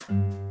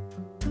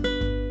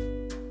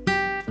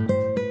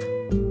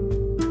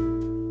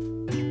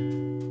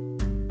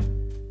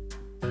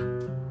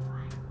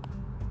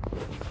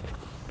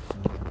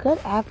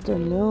Good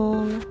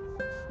afternoon,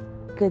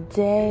 good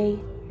day.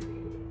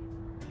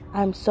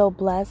 I'm so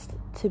blessed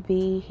to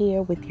be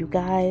here with you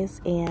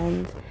guys,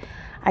 and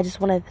I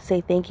just want to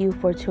say thank you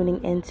for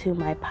tuning into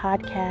my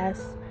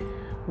podcast,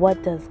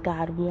 What Does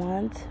God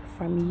Want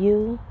From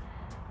You?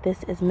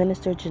 This is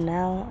Minister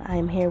Janelle. I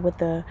am here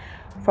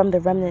from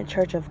the Remnant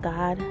Church of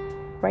God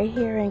right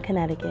here in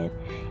Connecticut,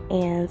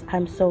 and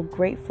I'm so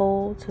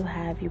grateful to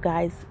have you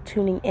guys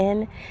tuning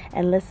in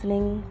and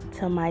listening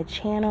to my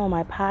channel,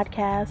 my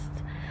podcast.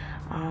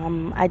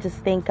 I just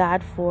thank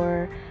God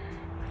for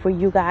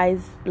you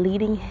guys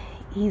leading.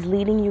 He's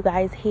leading you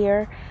guys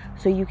here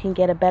so you can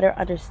get a better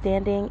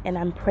understanding, and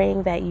I'm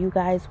praying that you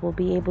guys will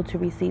be able to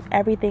receive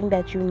everything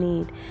that you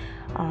need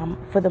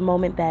for the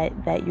moment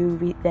that you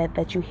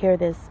hear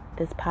this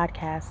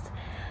podcast.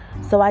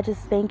 So I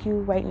just thank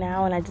you right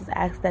now, and I just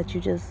ask that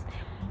you just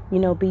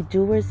be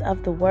doers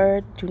of the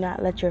word. Do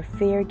not let your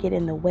fear get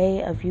in the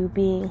way of you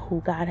being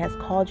who God has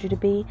called you to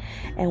be.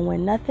 And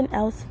when nothing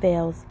else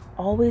fails,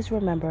 always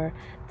remember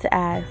to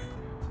ask,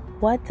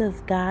 what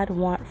does God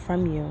want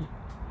from you?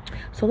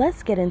 So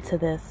let's get into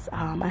this.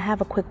 I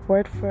have a quick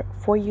word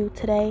for you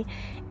today,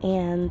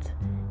 and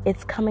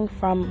it's coming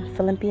from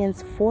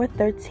Philippians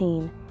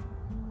 4:13.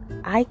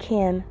 I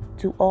can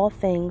do all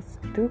things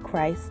through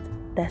Christ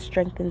that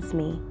strengthens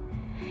me.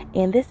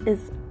 And this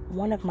is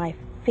one of my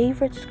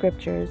favorite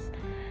scriptures.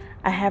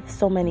 I have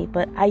so many,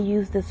 but I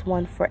use this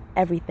one for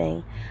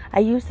everything. I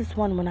use this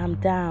one when I'm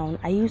down.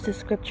 I use this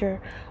scripture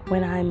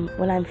when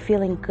I'm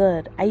feeling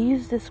good. I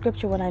use this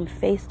scripture when I'm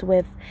faced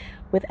with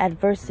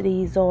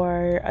adversities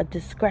or a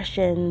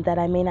discretion that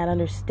I may not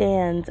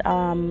understand.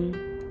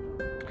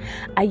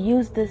 I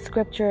use this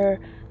scripture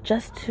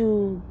just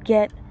to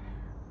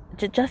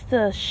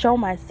show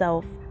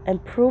myself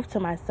and prove to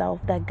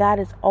myself that God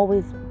is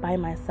always by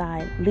my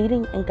side,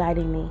 leading and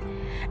guiding me.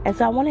 And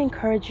so I want to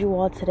encourage you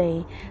all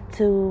today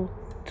to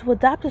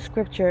adopt a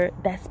scripture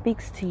that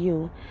speaks to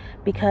you,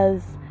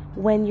 because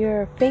when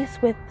you're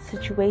faced with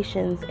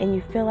situations and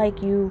you feel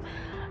like your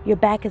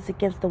back is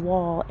against the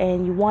wall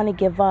and you want to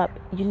give up,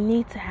 you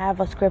need to have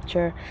a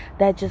scripture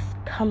that just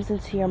comes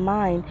into your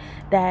mind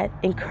that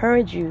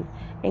encourages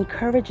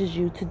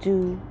you to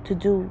do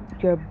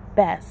your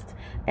best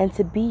and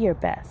to be your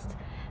best.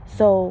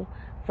 So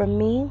for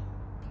me,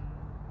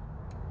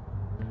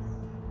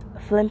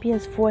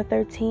 Philippians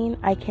 4:13,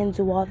 I can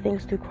do all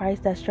things through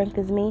Christ that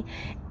strengthens me,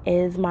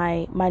 is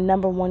my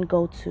number one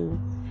go-to.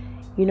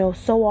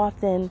 So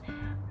often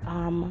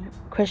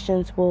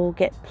Christians will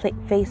get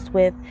faced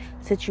with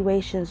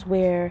situations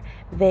where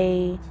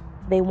they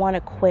want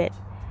to quit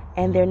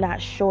and they're not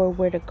sure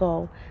where to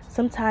go.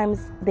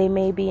 Sometimes they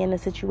may be in a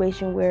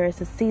situation where it's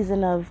a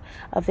season of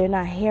they're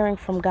not hearing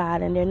from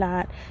God, and they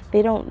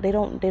don't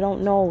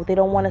know, they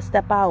don't want to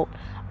step out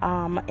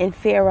in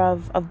fear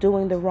of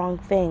doing the wrong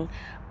thing.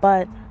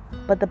 But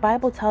the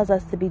Bible tells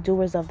us to be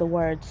doers of the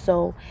word.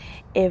 So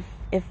if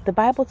the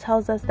Bible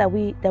tells us that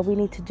we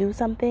need to do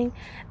something,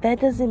 that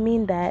doesn't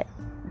mean that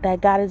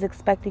God is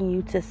expecting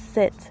you to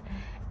sit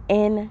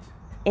in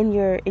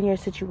your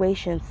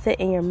situation, sit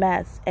in your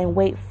mess and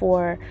wait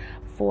for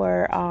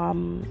a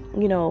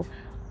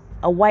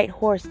white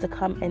horse to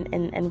come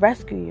and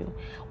rescue you.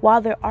 While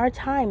there are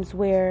times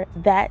where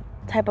that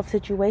type of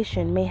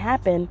situation may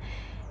happen,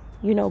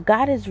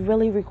 God is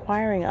really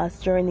requiring us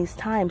during these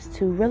times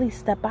to really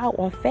step out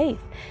on faith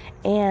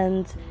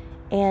and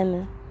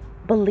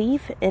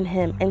believe in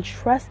Him and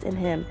trust in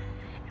Him,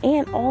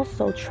 and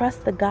also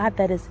trust the God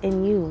that is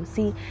in you.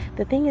 See,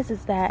 the thing is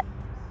that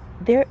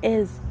there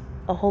is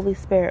a Holy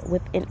Spirit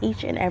within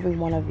each and every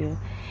one of you.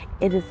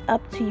 It is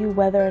up to you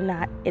whether or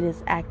not it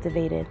is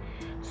activated.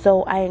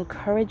 So I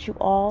encourage you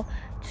all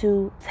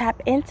to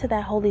tap into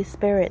that Holy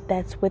Spirit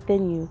that's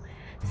within you.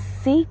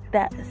 Seek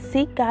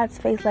God's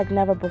face like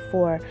never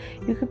before.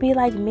 You could be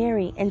like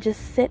Mary and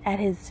just sit at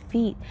His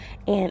feet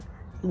and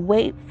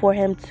wait for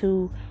Him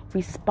to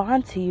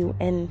respond to you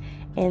and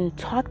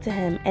talk to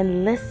Him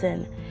and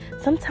listen.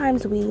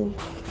 Sometimes we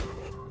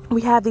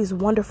have these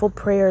wonderful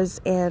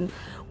prayers and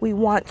we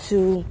want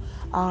to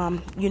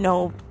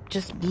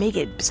just make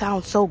it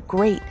sound so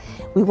great.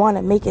 We want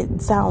to make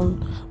it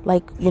sound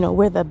like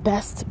we're the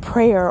best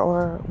prayer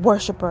or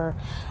worshiper.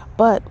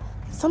 But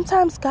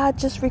sometimes God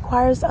just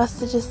requires us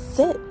to just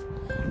sit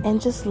and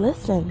just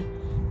listen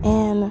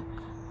and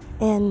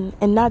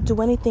not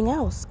do anything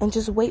else and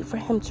just wait for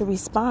Him to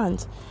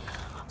respond.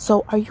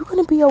 So are you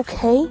going to be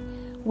okay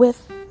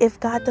with if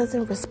God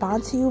doesn't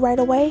respond to you right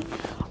away?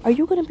 Are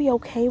you going to be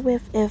okay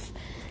with if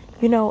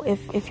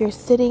you're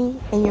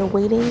sitting and you're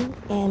waiting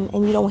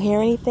and you don't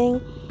hear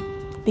anything?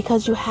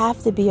 Because you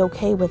have to be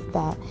okay with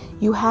that.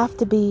 You have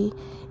to be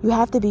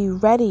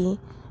ready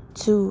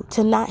to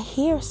not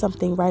hear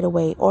something right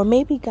away. Or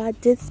maybe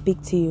God did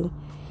speak to you.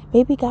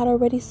 Maybe God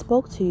already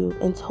spoke to you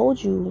and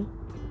told you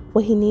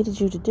what He needed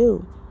you to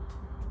do.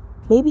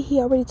 Maybe He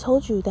already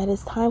told you that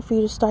it's time for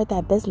you to start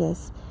that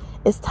business.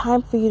 It's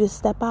time for you to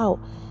step out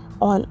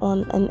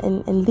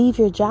and leave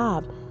your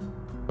job.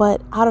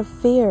 But out of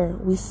fear,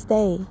 we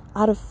stay.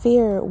 Out of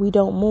fear, we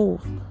don't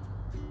move.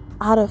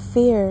 out of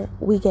fear,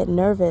 we get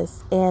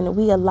nervous and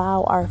we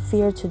allow our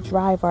fear to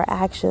drive our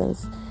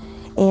actions.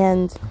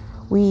 And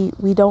we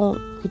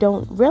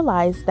don't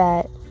realize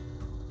that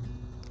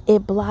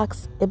it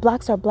blocks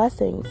our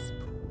blessings.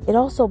 It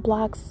also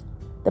blocks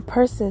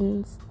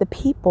the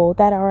people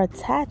that are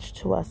attached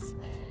to us.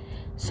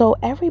 So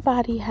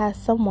everybody has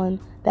someone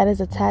that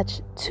is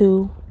attached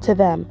to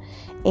them,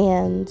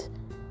 and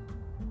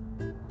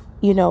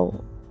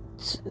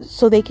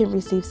so they can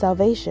receive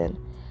salvation.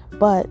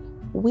 But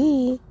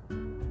we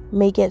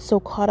may get so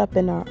caught up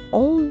in our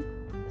own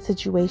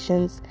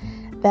situations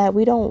that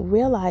we don't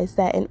realize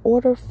that in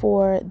order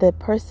for the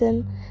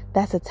person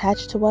that's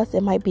attached to us,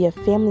 it might be a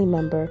family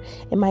member,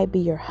 it might be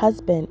your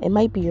husband, it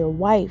might be your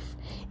wife,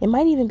 it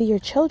might even be your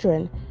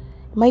children,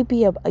 it might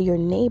be your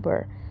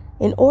neighbor.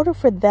 In order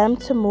for them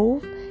to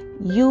move,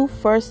 you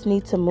first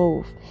need to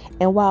move.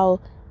 And while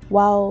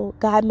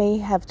God may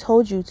have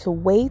told you to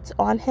wait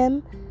on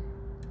him,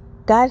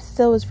 God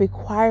still is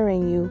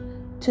requiring you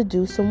to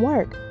do some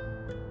work.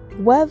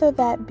 Whether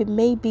that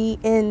may be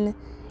in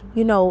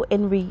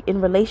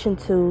relation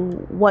to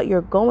what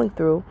you're going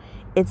through,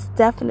 it's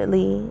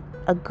definitely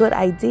a good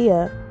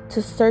idea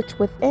to search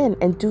within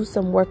and do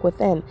some work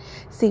within.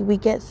 See, we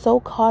get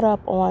so caught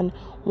up on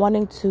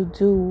wanting to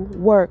do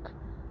work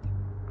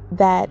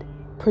that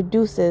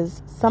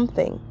produces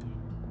something.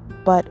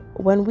 But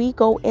when we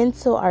go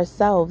into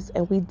ourselves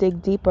and we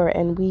dig deeper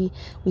and we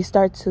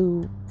start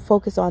to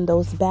focus on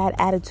those bad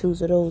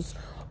attitudes or those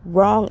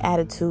wrong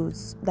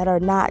attitudes that are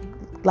not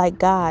like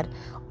God,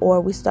 or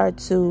we start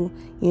to,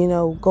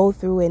 go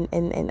through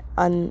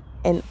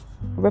and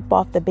rip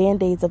off the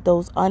band-aids of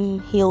those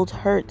unhealed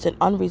hurts and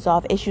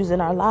unresolved issues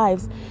in our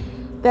lives,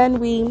 then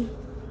we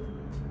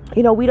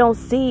don't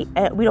see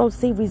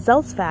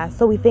results fast.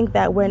 So we think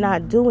that we're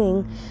not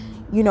doing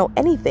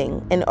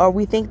anything, or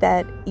we think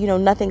that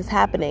nothing's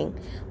happening.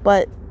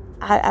 But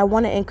I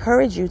want to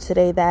encourage you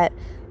today that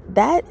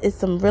is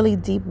some really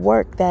deep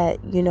work, that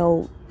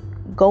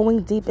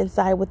going deep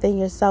inside within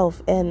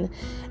yourself and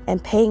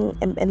paying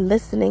and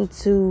listening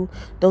to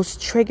those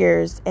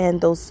triggers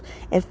and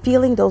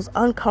feeling those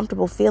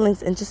uncomfortable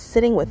feelings and just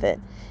sitting with it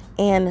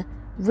and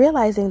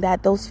realizing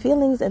that those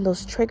feelings and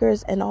those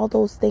triggers and all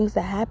those things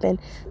that happen,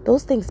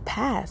 those things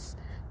pass.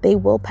 They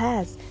will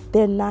pass.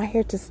 They're not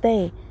here to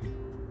stay.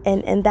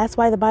 And that's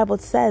why the Bible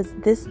says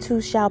this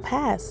too shall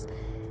pass.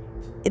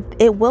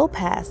 It will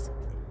pass.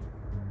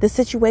 The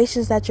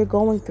situations that you're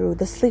going through,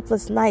 the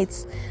sleepless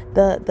nights,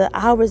 the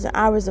hours and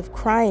hours of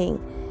crying.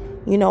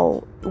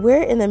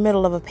 We're in the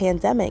middle of a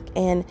pandemic,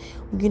 and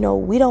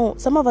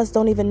some of us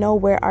don't even know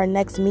where our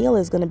next meal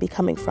is going to be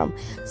coming from.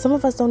 Some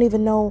of us don't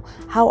even know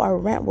how our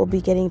rent will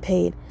be getting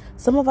paid.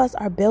 Some of us,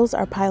 our bills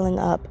are piling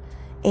up,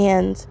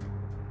 and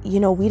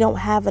we don't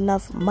have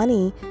enough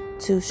money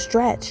to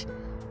stretch.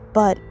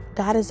 But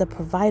God is a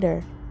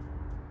provider.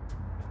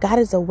 God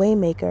is a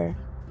waymaker.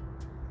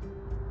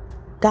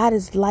 God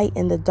is light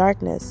in the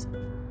darkness.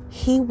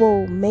 He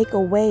will make a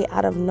way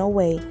out of no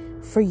way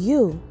for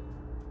you.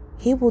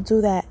 He will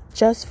do that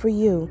just for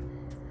you.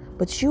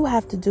 But you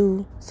have to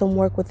do some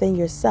work within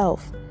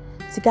yourself.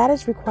 See, God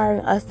is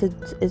requiring us to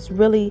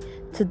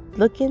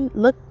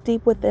look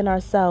deep within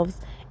ourselves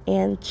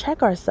and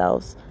check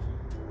ourselves.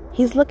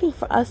 He's looking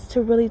for us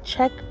to really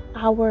check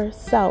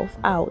ourselves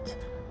out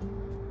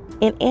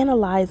and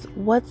analyze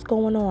what's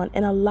going on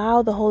and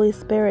allow the Holy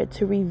Spirit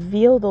to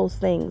reveal those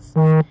things.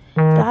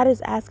 God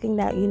is asking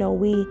that,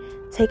 we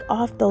take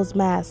off those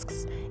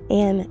masks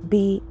and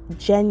be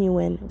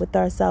genuine with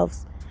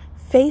ourselves.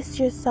 Face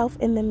yourself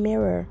in the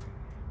mirror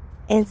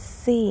and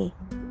see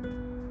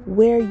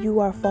where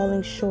you are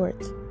falling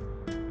short.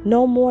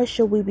 No more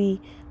should we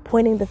be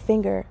pointing the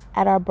finger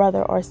at our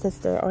brother or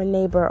sister or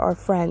neighbor or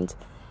friend.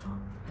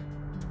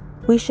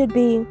 We should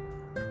be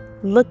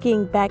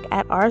looking back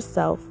at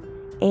ourselves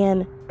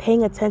and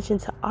paying attention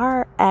to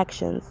our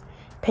actions,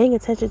 paying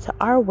attention to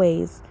our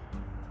ways,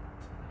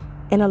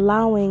 and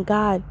allowing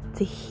God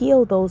to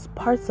heal those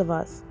parts of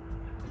us.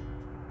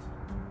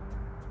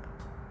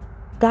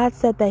 God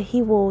said that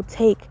He will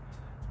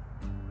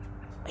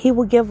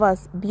give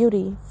us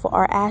beauty for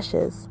our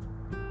ashes.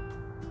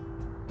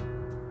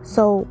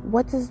 So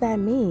what does that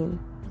mean?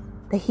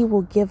 That He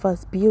will give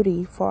us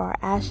beauty for our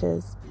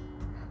ashes.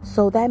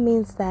 So that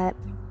means that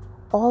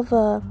all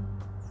the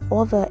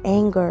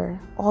anger,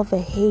 all the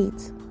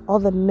hate, all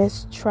the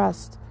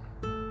mistrust,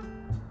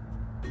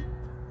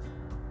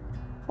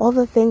 all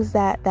the things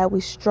that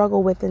we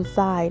struggle with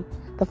inside,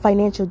 the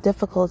financial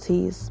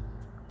difficulties,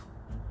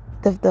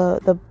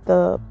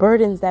 the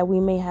burdens that we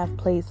may have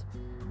placed,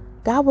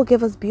 God will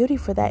give us beauty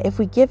for that if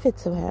we give it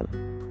to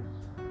Him.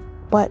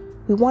 But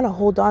we want to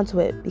hold on to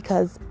it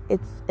because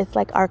it's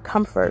like our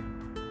comfort.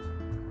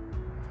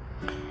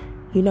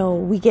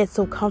 We get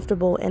so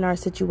comfortable in our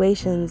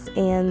situations,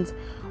 and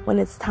when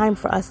it's time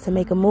for us to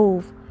make a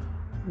move,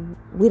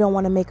 we don't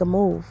want to make a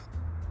move.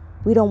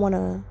 We don't want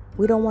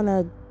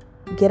to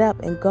get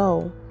up and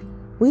go.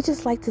 We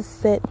just like to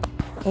sit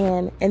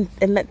and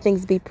let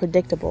things be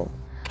predictable.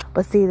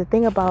 But see, the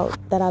thing about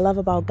that I love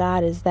about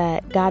God is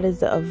that God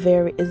is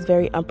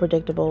very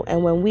unpredictable.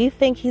 And when we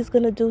think he's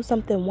going to do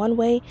something one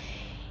way,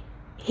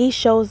 he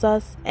shows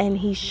us and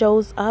he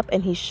shows up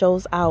and he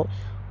shows out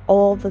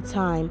all the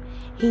time.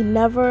 He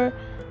never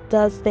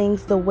does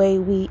things the way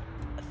we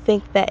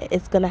think that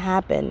it's going to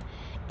happen.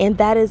 And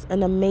that is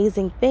an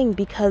amazing thing,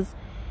 because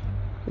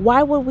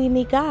why would we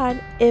need God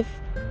if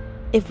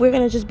we're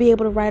going to just be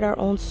able to write our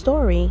own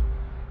story?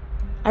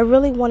 I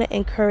really want to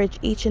encourage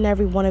each and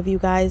every one of you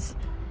guys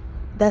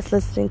that's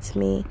listening to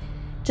me.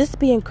 Just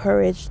be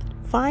encouraged.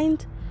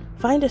 Find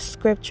a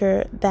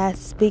scripture that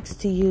speaks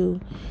to you,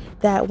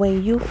 that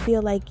when you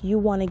feel like you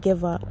want to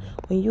give up,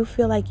 when you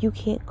feel like you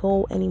can't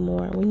go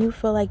anymore, when you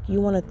feel like you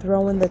want to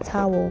throw in the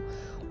towel,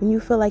 when you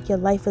feel like your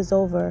life is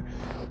over,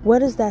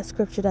 what is that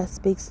scripture that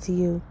speaks to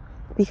you?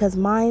 Because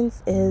mine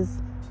is,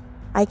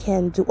 I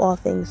can do all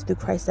things through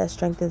Christ that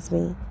strengthens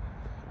me.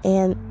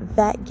 And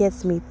that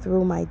gets me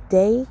through my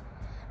day.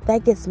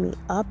 That gets me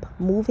up,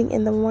 moving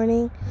in the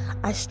morning.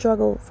 I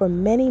struggled for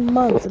many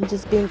months. I'm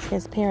just being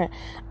transparent.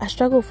 I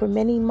struggled for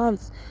many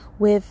months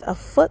with a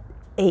foot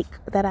ache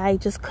that I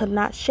just could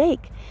not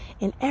shake.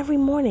 And every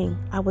morning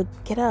I would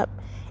get up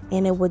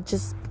and I would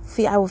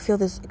feel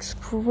this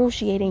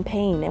excruciating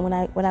pain. And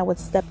when I would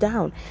step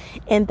down,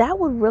 and that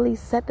would really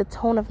set the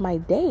tone of my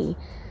day.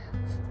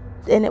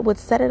 And it would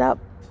set it up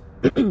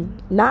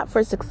not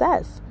for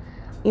success.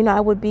 I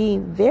would be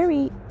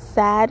very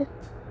sad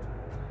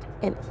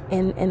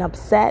and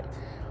upset,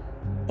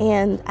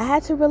 and I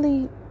had to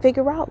really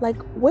figure out, like,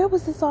 where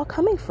was this all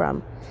coming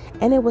from?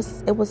 And it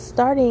was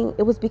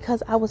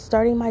because I was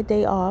starting my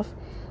day off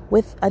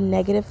with a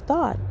negative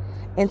thought.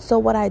 And so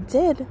what I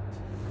did,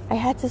 I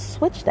had to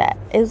switch that.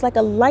 It was like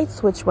a light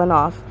switch went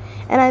off,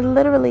 and I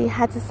literally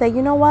had to say,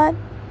 you know what,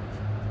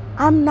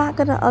 I'm not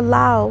gonna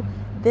allow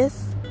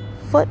this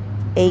foot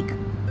ache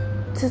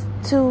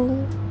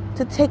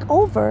to take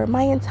over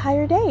my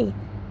entire day.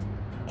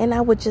 And I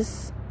would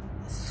just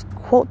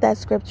quote that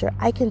scripture,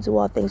 I can do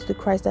all things through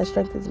Christ that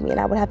strengthens me. And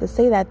I would have to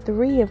say that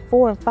 3 and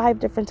 4 and 5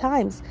 different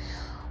times.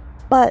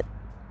 But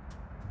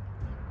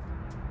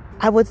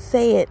I would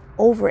say it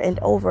over and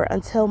over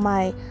until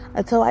I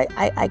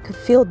could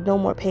feel no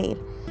more pain.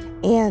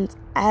 And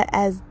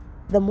as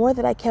the more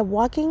that I kept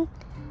walking,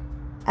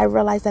 I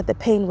realized that the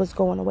pain was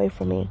going away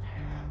from me.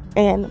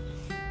 And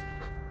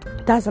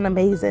that's an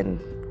amazing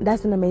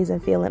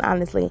feeling,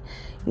 honestly,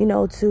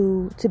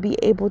 to be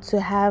able to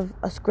have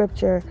a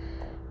scripture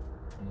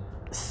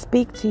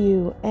speak to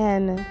you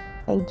and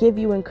give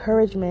you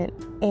encouragement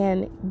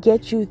and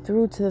get you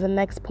through to the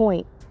next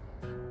point.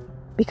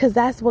 Because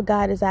that's what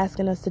God is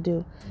asking us to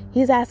do.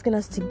 He's asking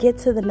us to get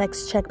to the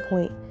next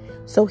checkpoint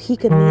so he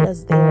could meet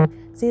us there.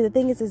 See, the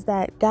thing is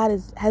that God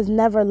has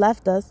never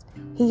left us.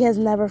 He has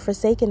never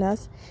forsaken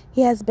us.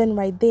 He has been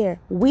right there.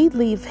 We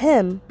leave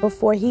him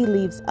before he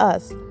leaves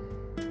us.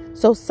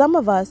 So some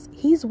of us,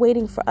 he's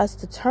waiting for us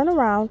to turn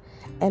around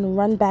and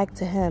run back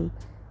to him.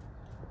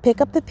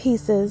 Pick up the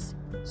pieces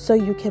so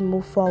you can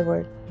move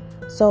forward.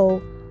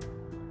 So,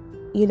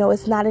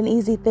 it's not an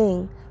easy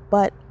thing,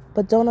 but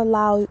don't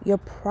allow your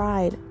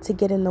pride to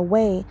get in the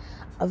way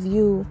of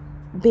you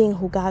being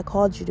who God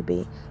called you to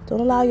be.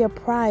 Don't allow your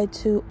pride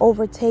to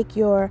overtake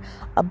your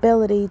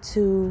ability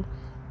to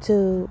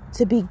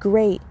be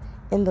great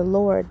in the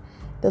Lord.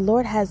 The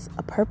Lord has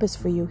a purpose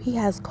for you. He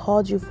has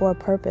called you for a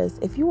purpose.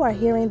 If you are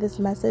hearing this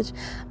message,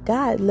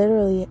 God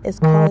literally is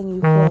calling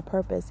you for a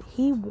purpose.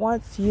 He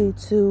wants you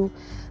to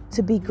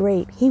be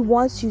great. He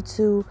wants you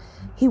to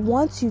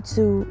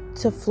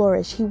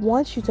flourish. He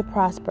wants you to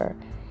prosper.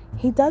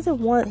 He doesn't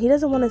want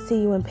to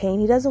see you in pain.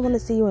 He doesn't want to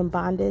see you in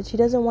bondage. He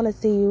doesn't want to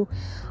see you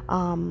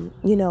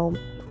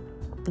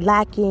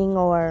lacking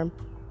or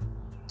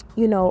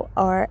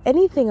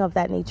anything of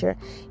that nature.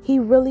 He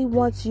really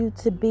wants you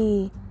to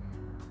be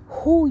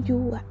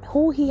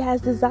who he has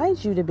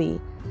designed you to be.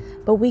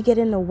 But we get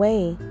in the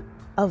way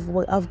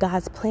of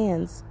God's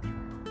plans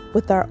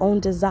with our own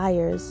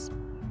desires.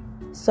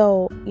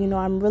 So,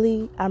 I'm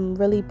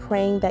really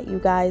praying that you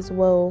guys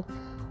will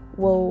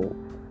over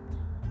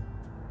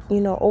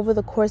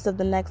the course of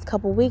the next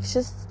couple weeks,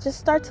 just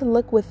start to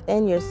look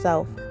within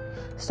yourself.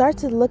 Start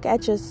to look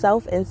at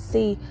yourself and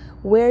see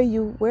where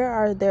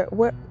there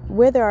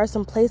are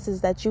some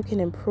places that you can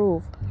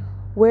improve.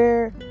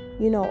 Where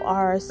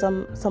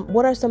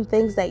what are some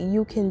things that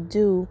you can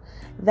do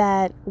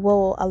that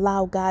will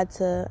allow God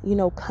to,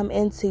 come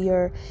into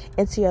your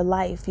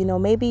life.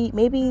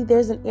 Maybe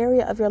there's an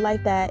area of your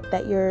life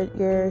that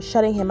you're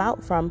shutting him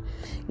out from.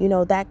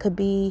 That could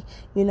be,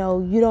 you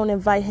don't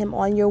invite him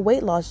on your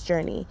weight loss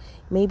journey.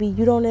 Maybe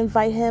you don't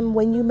invite him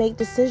when you make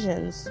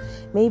decisions.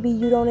 Maybe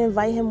you don't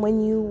invite him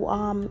when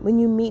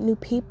you meet new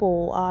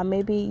people.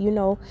 Maybe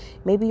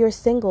you're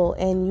single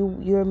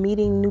and you're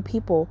meeting new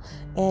people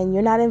and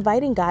you're not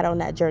inviting God on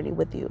that journey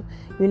with you.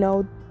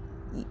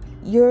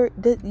 Your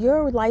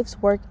life's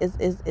work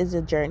is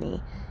a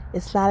journey.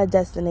 It's not a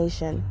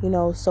destination.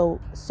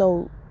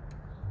 So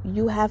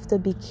you have to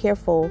be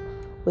careful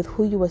with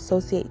who you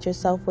associate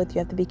yourself with. You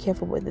have to be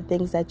careful with the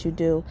things that you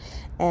do.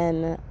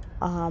 And,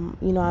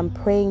 I'm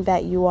praying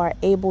that you are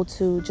able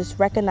to just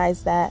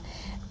recognize that,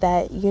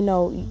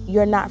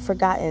 you're not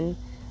forgotten,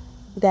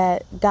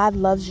 that God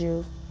loves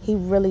you. He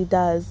really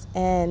does.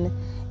 And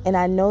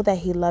I know that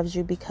he loves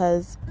you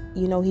because,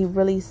 he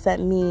really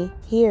sent me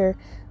here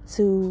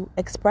to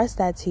express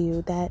that to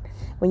you, that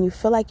when you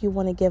feel like you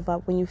want to give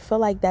up, when you feel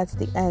like that's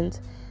the end,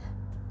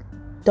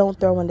 don't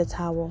throw in the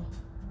towel.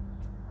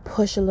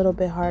 Push a little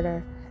bit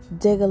harder,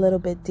 dig a little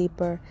bit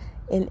deeper,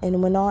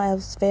 and when all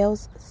else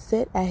fails,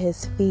 sit at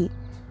his feet.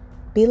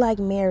 Be like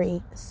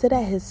Mary, sit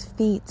at his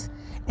feet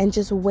and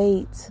just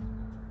wait.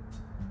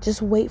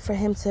 Just wait for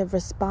him to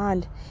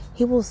respond.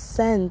 He will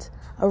send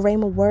a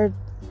rhema word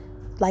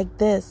like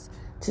this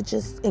to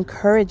just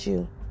encourage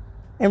you.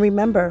 And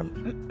remember,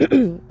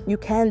 you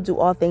can do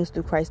all things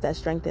through Christ that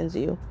strengthens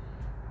you.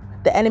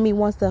 The enemy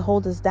wants to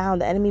hold us down.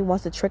 The enemy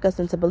wants to trick us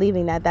into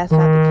believing that that's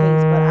not the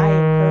case. But I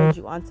encourage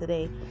you on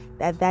today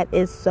that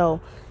is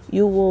so.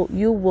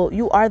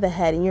 You are the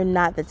head and you're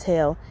not the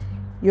tail.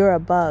 You're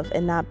above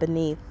and not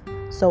beneath.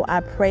 So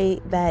I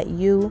pray that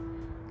you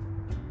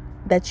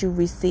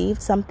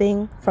received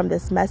something from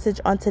this message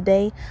on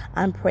today.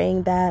 I'm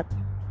praying that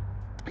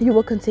you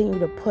will continue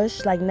to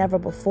push like never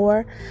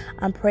before.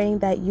 I'm praying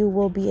that you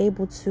will be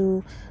able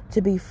to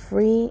be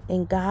free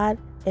in God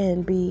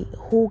and be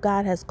who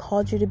God has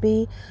called you to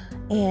be.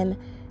 And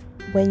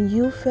when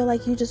you feel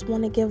like you just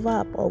want to give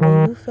up, or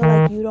when you feel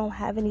like you don't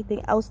have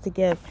anything else to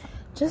give,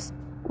 just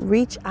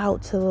reach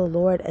out to the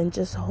Lord and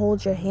just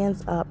hold your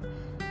hands up.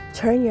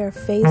 Turn your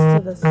face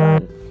to the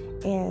sun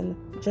and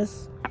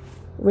just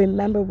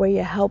remember where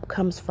your help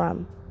comes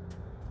from.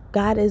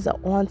 God is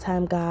an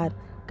on-time God.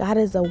 God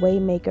is a way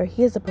maker.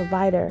 He is a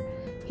provider.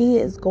 He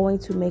is going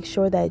to make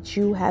sure that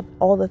you have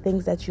all the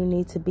things that you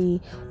need to be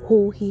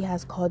who he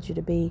has called you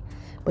to be.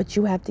 But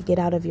you have to get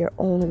out of your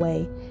own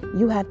way.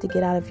 You have to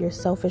get out of your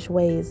selfish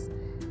ways.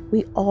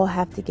 We all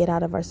have to get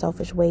out of our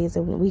selfish ways,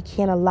 and we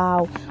can't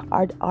allow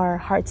our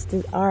hearts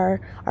to our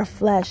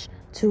flesh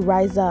to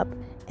rise up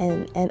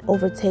and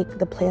overtake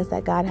the plans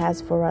that God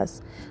has for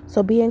us.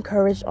 So be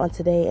encouraged on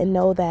today and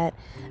know that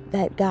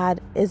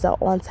God is an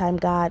on-time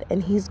God,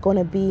 and he's going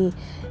to be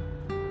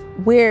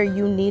where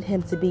you need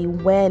him to be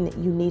when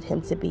you need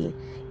him to be.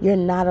 You're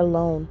not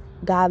alone.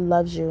 God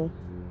loves you.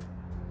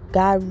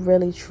 God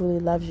really truly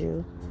loves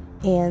you,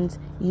 and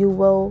you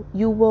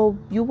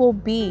will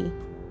be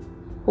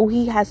who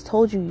he has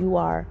told you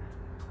are.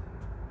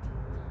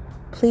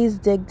 Please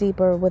dig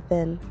deeper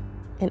within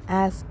and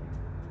ask,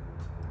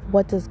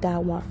 what does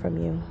God want from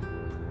you?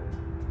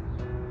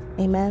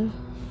 Amen.